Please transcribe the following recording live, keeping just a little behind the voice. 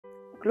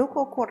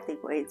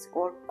Glucocorticoids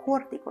or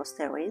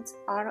corticosteroids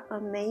are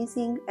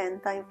amazing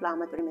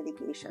anti-inflammatory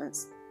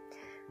medications.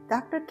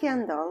 Dr.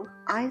 Kendall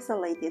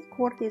isolated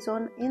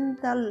cortisone in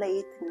the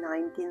late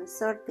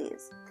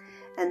 1930s,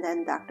 and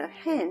then Dr.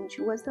 Henge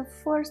was the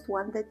first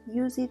one that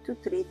used it to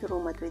treat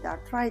rheumatoid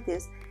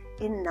arthritis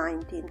in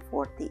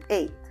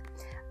 1948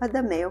 at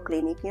the Mayo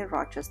Clinic in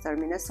Rochester,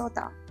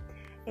 Minnesota.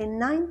 In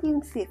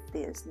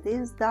 1950s,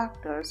 these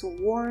doctors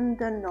won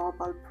the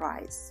Nobel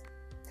Prize.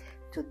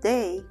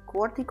 Today,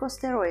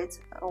 corticosteroids,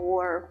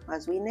 or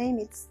as we name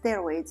it,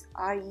 steroids,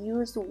 are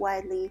used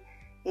widely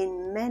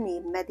in many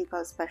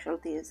medical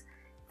specialties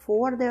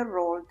for their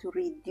role to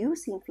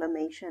reduce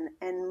inflammation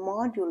and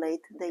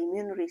modulate the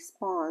immune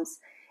response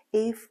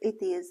if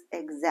it is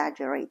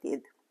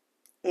exaggerated.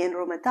 In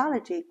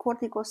rheumatology,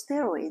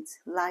 corticosteroids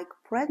like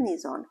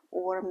prednisone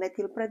or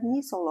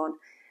methylprednisolone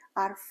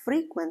are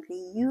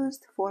frequently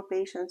used for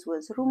patients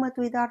with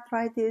rheumatoid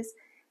arthritis,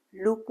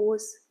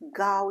 lupus,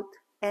 gout,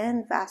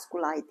 and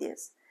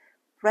vasculitis.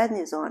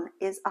 Prednisone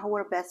is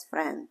our best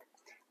friend.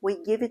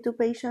 We give it to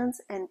patients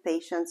and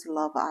patients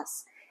love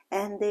us,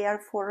 and they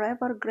are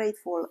forever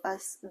grateful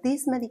as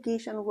this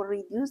medication will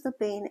reduce the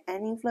pain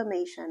and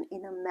inflammation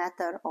in a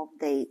matter of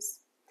days.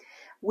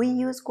 We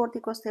use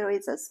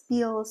corticosteroids as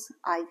pills,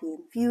 IV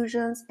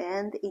infusions,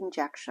 and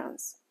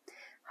injections.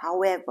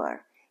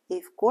 However,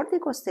 if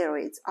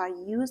corticosteroids are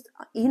used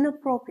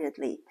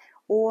inappropriately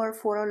or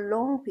for a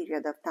long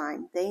period of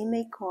time, they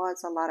may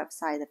cause a lot of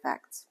side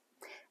effects.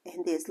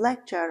 In this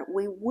lecture,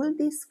 we will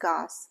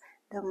discuss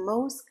the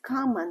most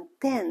common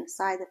 10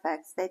 side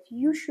effects that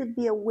you should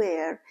be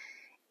aware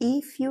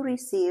if you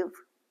receive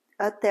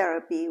a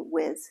therapy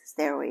with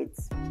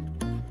steroids.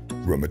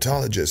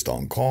 rheumatologist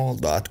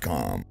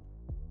OnCall.com.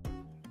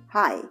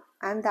 Hi,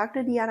 I'm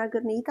Dr. Diana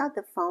Girnita,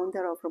 the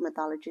founder of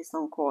Rheumatologist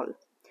OnCall.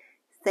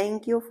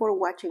 Thank you for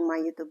watching my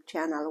YouTube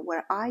channel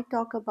where I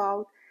talk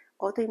about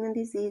autoimmune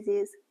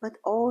diseases, but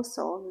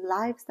also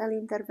lifestyle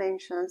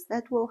interventions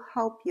that will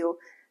help you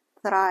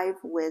thrive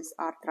with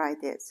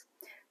arthritis.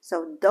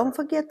 So don't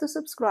forget to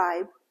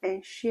subscribe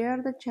and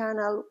share the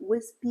channel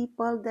with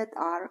people that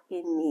are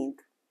in need.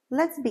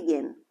 Let's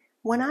begin.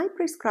 When I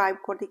prescribe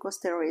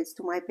corticosteroids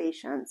to my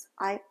patients,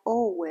 I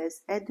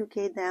always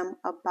educate them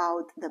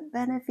about the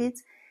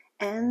benefits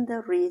and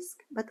the risk,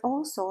 but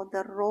also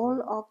the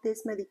role of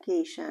this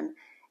medication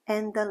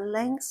and the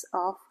lengths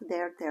of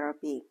their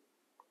therapy.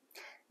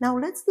 Now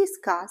let's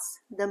discuss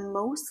the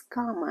most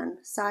common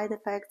side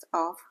effects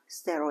of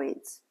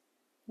steroids.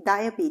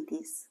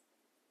 Diabetes.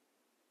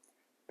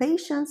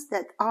 Patients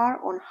that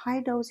are on high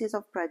doses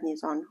of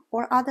prednisone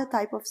or other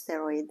type of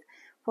steroid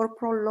for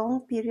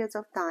prolonged periods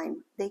of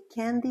time, they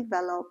can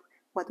develop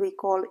what we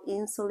call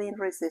insulin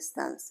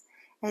resistance,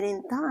 and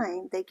in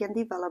time they can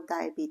develop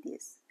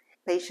diabetes.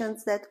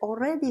 Patients that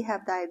already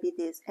have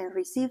diabetes and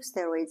receive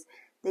steroids,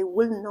 they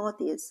will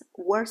notice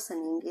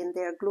worsening in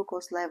their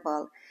glucose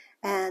level,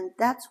 and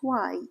that's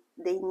why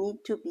they need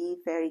to be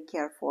very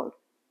careful.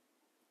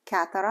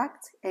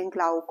 Cataracts and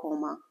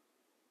glaucoma.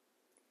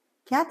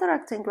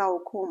 Cataracts and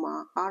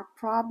glaucoma are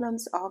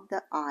problems of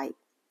the eye.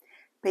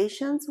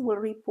 Patients will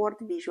report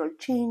visual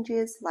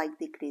changes like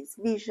decreased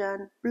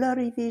vision,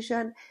 blurry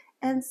vision,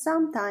 and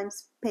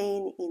sometimes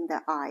pain in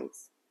the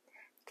eyes.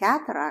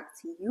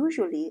 Cataracts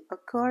usually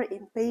occur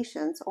in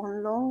patients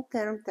on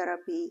long-term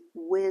therapy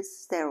with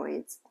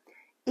steroids,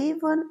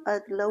 even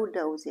at low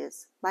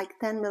doses like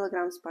 10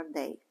 milligrams per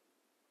day.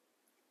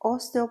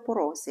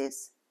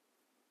 Osteoporosis.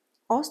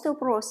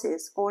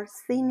 Osteoporosis or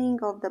thinning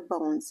of the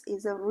bones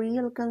is a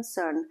real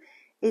concern,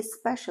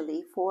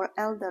 especially for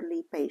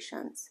elderly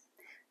patients.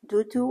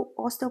 Due to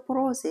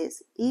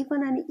osteoporosis,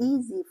 even an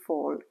easy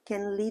fall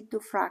can lead to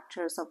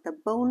fractures of the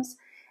bones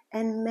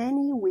and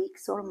many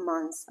weeks or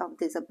months of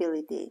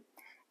disability,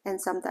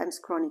 and sometimes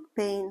chronic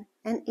pain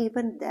and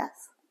even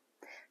death.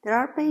 There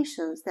are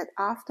patients that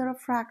after a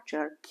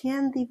fracture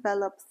can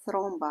develop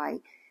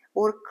thrombi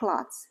or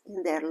clots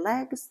in their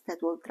legs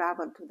that will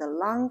travel to the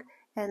lung,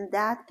 and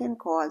that can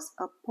cause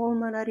a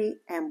pulmonary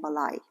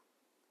emboli.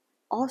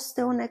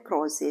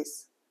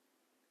 Osteonecrosis.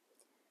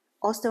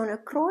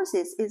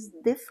 Osteonecrosis is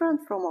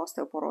different from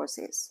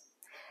osteoporosis.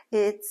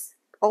 It's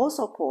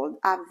also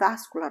called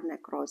avascular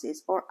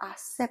necrosis or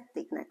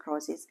aseptic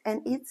necrosis,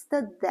 and it's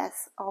the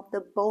death of the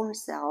bone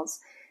cells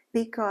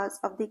because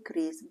of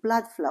decreased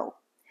blood flow.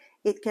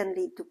 It can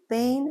lead to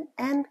pain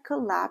and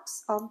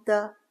collapse of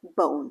the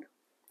bone.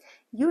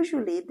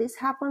 Usually, this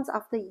happens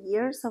after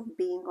years of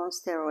being on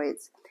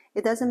steroids.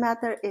 It doesn't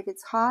matter if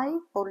it's high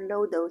or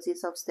low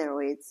doses of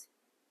steroids.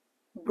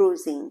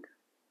 Bruising.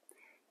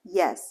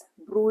 Yes,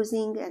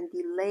 bruising and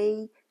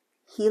delayed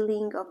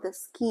healing of the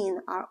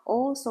skin are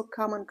also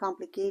common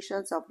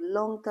complications of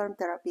long-term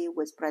therapy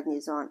with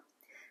prednisone.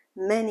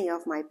 Many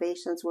of my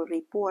patients will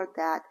report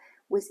that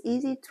with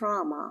easy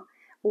trauma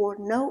or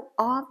no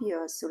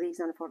obvious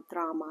reason for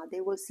trauma,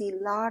 they will see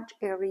large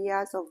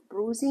areas of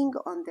bruising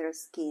on their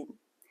skin.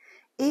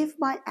 If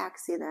by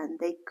accident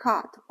they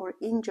cut or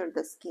injure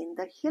the skin,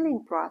 the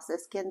healing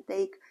process can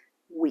take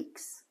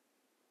weeks.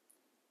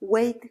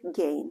 Weight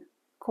gain.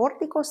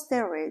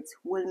 Corticosteroids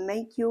will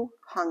make you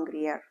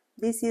hungrier.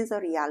 This is a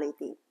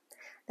reality.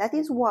 That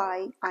is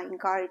why I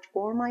encourage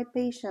all my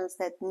patients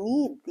that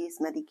need this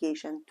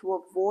medication to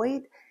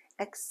avoid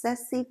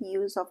excessive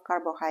use of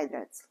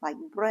carbohydrates like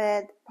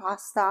bread,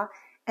 pasta,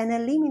 and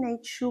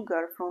eliminate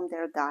sugar from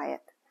their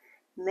diet.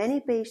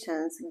 Many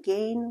patients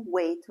gain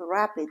weight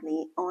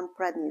rapidly on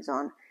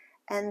prednisone,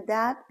 and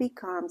that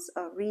becomes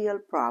a real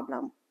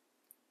problem.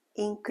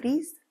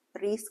 Increased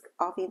risk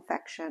of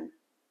infection.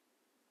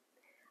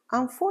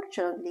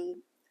 Unfortunately,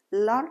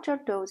 larger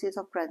doses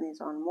of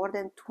prednisone, more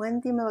than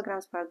 20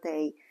 milligrams per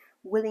day,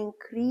 will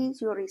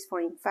increase your risk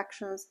for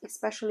infections,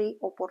 especially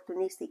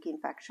opportunistic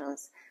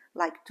infections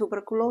like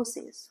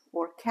tuberculosis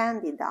or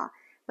candida,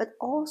 but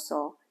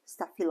also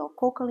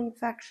staphylococcal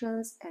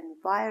infections and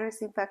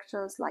virus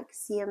infections like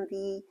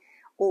CMV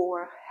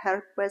or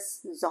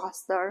herpes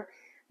zoster.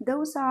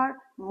 Those are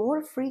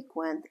more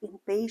frequent in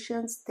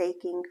patients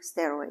taking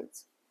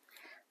steroids.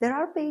 There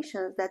are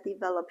patients that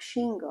develop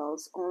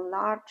shingles on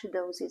large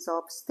doses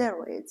of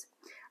steroids,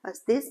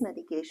 as this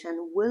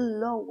medication will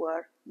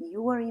lower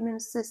your immune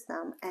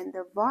system and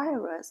the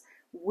virus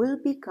will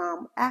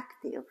become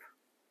active.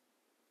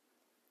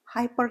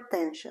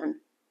 Hypertension.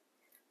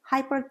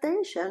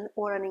 Hypertension,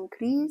 or an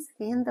increase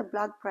in the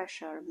blood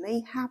pressure,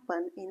 may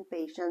happen in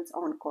patients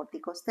on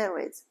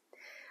corticosteroids,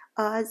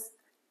 as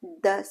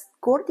the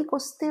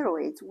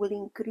corticosteroids will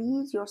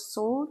increase your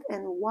salt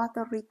and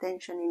water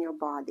retention in your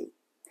body.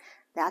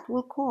 That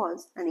will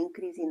cause an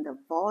increase in the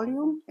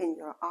volume in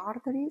your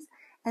arteries,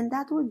 and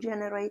that will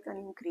generate an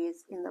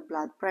increase in the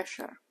blood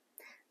pressure.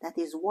 That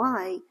is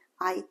why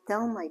I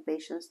tell my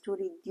patients to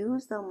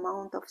reduce the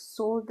amount of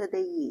salt that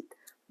they eat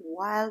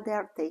while they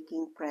are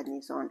taking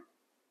prednisone.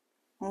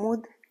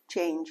 Mood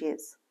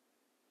changes.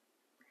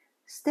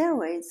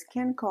 Steroids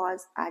can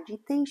cause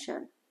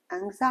agitation,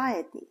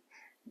 anxiety,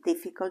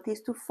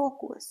 difficulties to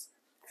focus,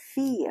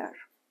 fear,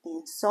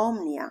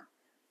 insomnia,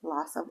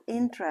 loss of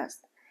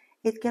interest.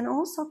 It can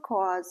also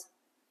cause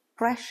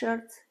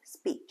pressured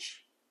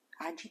speech,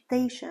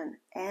 agitation,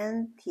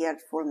 and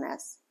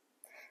tearfulness.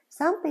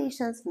 Some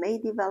patients may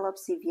develop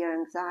severe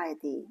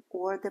anxiety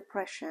or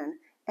depression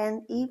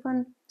and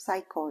even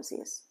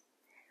psychosis.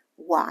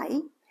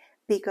 Why?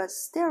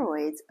 Because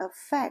steroids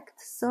affect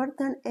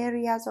certain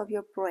areas of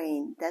your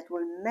brain that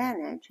will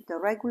manage the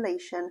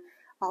regulation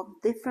of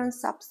different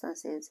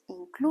substances,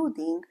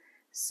 including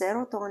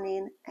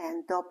serotonin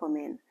and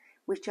dopamine,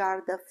 which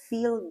are the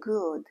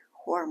feel-good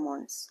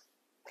hormones.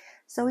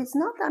 So it's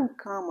not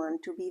uncommon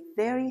to be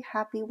very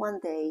happy one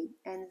day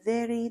and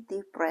very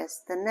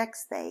depressed the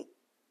next day.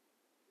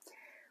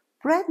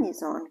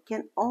 Prednisone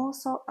can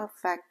also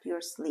affect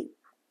your sleep.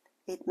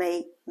 It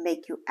may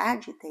make you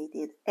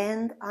agitated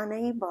and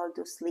unable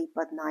to sleep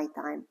at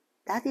nighttime.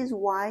 That is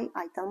why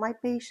I tell my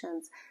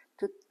patients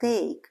to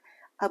take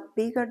a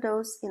bigger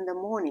dose in the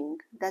morning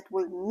that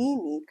will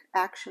mimic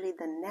actually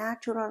the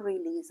natural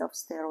release of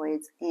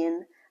steroids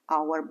in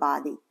our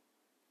body.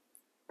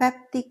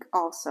 Peptic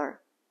ulcer.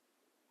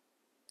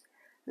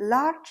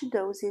 Large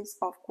doses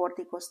of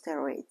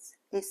corticosteroids,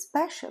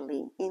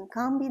 especially in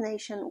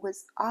combination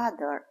with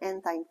other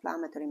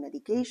anti-inflammatory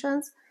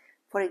medications,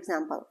 for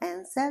example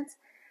NSAIDs,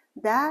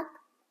 that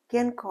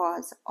can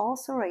cause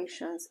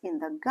ulcerations in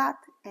the gut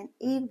and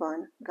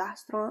even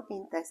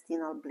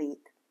gastrointestinal bleed.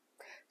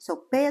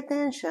 So pay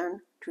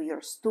attention to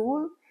your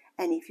stool,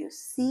 and if you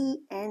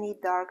see any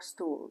dark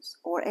stools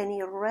or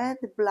any red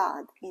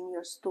blood in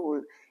your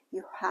stool,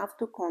 you have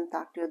to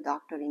contact your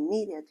doctor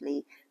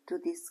immediately to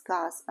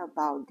discuss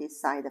about this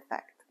side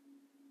effect.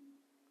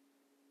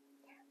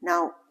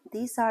 Now,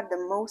 these are the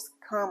most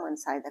common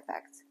side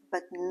effects,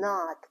 but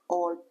not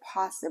all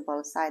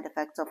possible side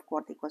effects of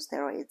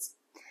corticosteroids.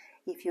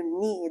 If you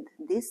need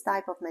this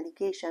type of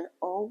medication,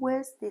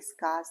 always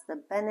discuss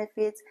the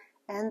benefits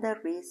and the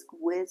risk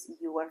with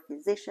your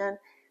physician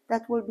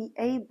that will be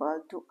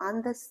able to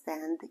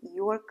understand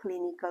your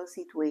clinical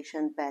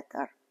situation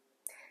better.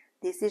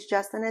 This is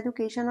just an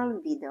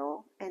educational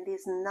video and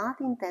is not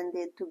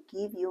intended to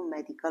give you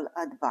medical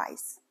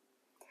advice.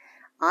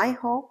 I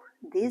hope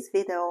this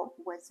video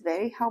was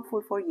very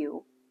helpful for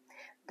you.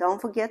 Don't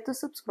forget to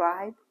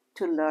subscribe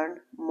to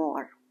learn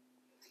more.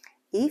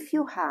 If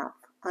you have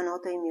an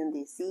autoimmune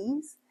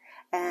disease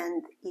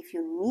and if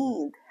you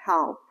need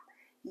help,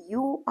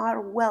 you are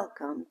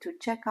welcome to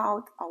check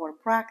out our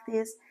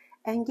practice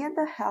and get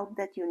the help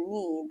that you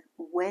need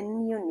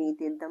when you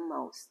need it the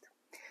most.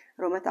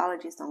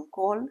 Rheumatologist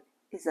OnCall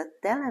is a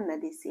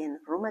telemedicine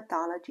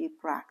rheumatology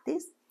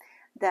practice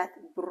that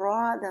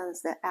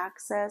broadens the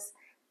access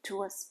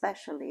to a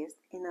specialist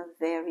in a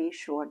very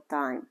short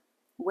time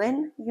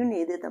when you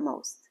need it the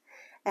most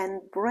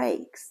and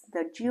breaks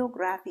the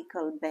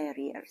geographical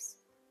barriers.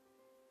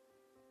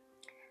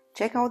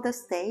 Check out the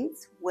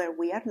states where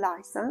we are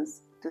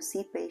licensed to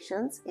see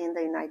patients in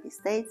the United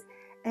States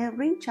and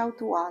reach out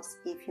to us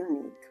if you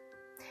need.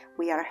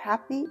 We are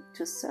happy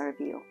to serve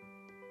you.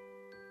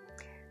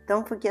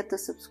 Don't forget to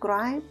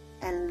subscribe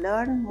and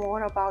learn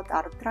more about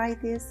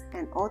arthritis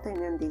and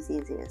autoimmune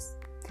diseases.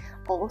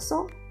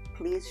 Also,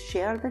 please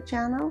share the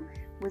channel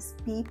with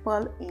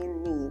people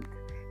in need,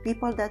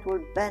 people that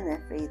will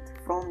benefit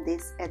from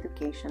these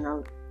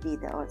educational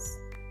videos.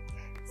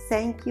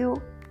 Thank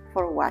you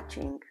for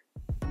watching.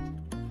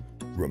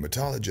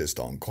 rheumatologist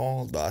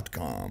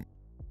OnCall.com